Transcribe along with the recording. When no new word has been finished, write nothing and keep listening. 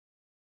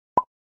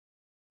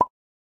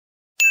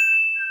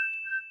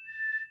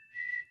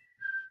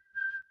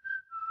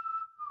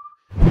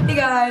Hey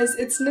guys,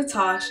 it's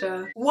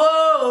Natasha.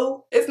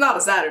 Whoa! It's not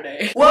a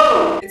Saturday.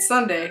 Whoa! It's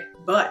Sunday,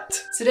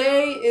 but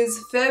today is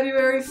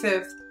February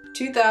 5th,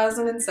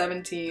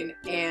 2017,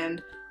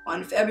 and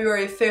on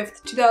February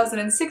 5th,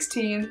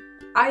 2016,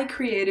 I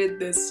created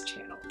this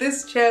channel.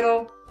 This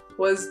channel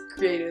was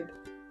created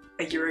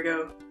a year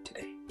ago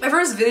today. My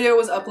first video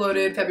was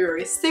uploaded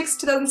February 6th,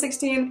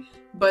 2016,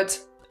 but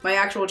my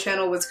actual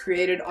channel was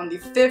created on the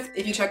 5th.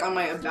 If you check on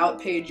my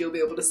About page, you'll be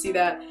able to see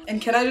that.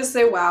 And can I just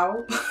say,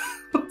 wow,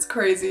 it's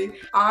crazy.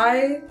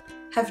 I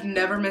have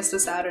never missed a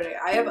Saturday.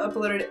 I have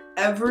uploaded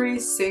every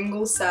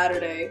single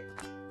Saturday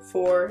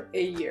for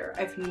a year.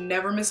 I've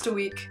never missed a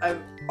week. I've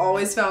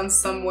always found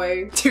some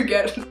way to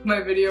get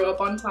my video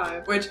up on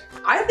time, which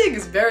I think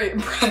is very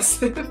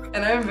impressive,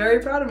 and I'm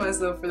very proud of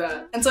myself for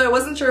that. And so I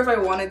wasn't sure if I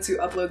wanted to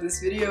upload this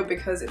video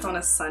because it's on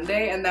a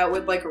Sunday and that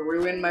would like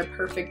ruin my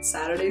perfect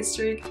Saturday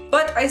streak,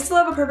 but I still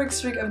have a perfect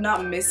streak of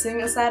not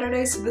missing a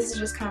Saturday, so this is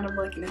just kind of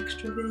like an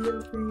extra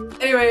video for you.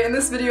 Anyway, in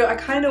this video I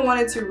kind of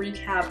wanted to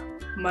recap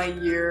my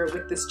year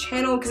with this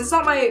channel because it's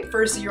not my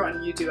first year on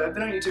YouTube. I've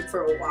been on YouTube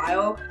for a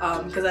while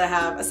because I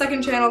have a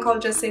second channel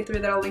called Just Say 3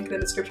 that I'll link in the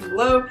description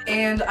below,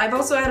 and I've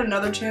also had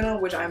another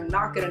channel which I'm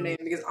not gonna name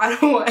because I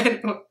don't want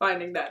anyone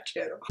finding that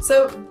channel.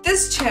 So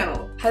this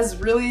channel has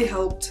really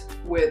helped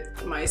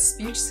with my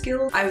speech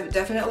skills. I've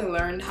definitely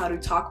learned how to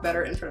talk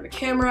better in front of a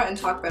camera and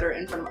talk better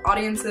in front of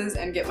audiences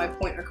and get my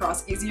point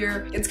across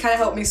easier. It's kind of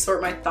helped me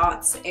sort my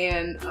thoughts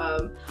and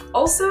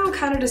also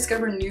kind of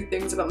discover new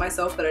things about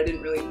myself that I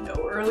didn't really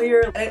know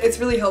earlier. It's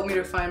really helped me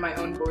to find my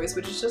own voice,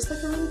 which is just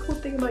like a really cool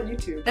thing about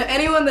YouTube. Now,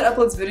 anyone that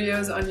uploads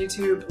videos on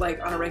YouTube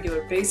like on a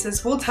regular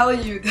basis will tell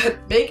you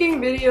that making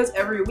videos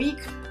every week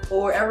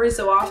or every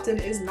so often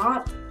is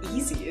not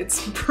easy.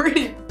 It's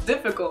pretty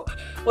difficult.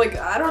 Like,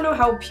 I don't know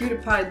how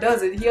PewDiePie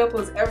does it. He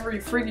uploads every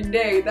freaking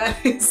day.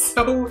 That is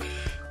so...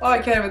 Oh, I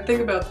can't even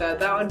think about that.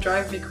 That would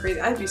drive me crazy.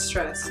 I'd be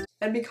stressed.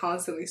 I'd be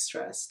constantly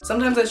stressed.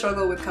 Sometimes I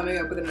struggle with coming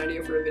up with an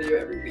idea for a video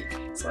every week,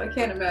 so I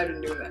can't imagine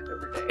doing that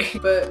every day.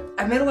 But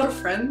I've made a lot of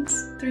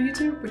friends through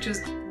YouTube, which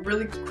is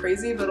really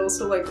crazy, but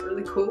also like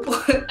really cool.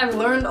 I've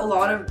learned a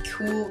lot of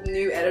cool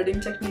new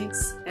editing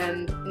techniques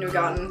and, you know,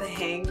 gotten the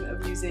hang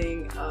of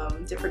using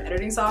different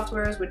editing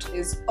softwares, which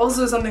is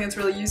also something that's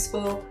really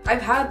useful.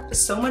 I've had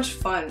so much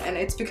fun and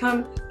it's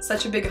become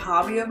such a big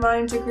hobby of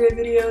mine to create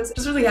videos. I'm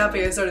just really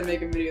happy I started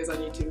making videos on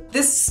YouTube.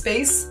 This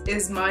space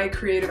is my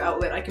creative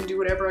outlet. I can do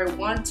whatever I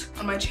want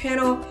on my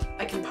channel.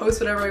 I can post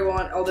whatever I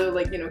want, although,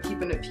 like, you know,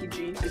 keeping it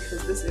PG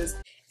because this is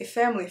a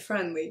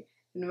family-friendly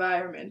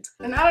environment.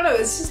 And I don't know,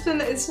 it's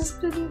been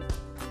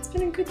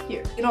a good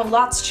year. You know,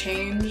 lots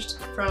changed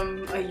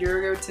from a year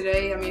ago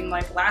today. I mean,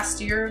 like last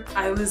year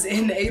I was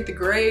in 8th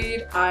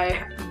grade, I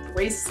had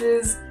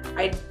braces,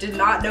 I did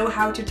not know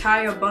how to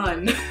tie a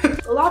bun.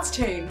 A lot's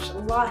changed, a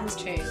lot has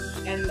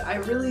changed, and I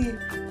really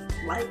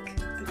like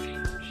the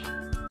change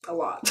a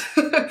lot.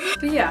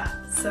 But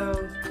yeah,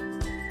 so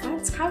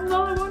that's kind of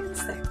all I wanted to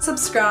say.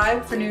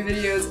 Subscribe for new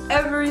videos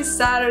every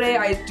Saturday.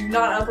 I do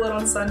not upload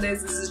on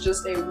Sundays. This is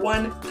just a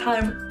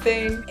one-time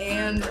thing,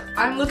 and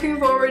I'm looking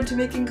forward to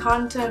making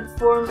content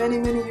for many,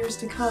 many years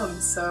to come,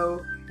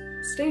 so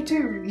stay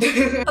tuned.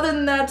 Other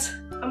than that,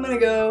 I'm gonna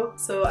go,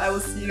 so I will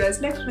see you guys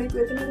next week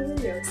with another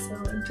video. So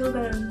until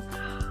then,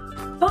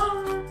 bye!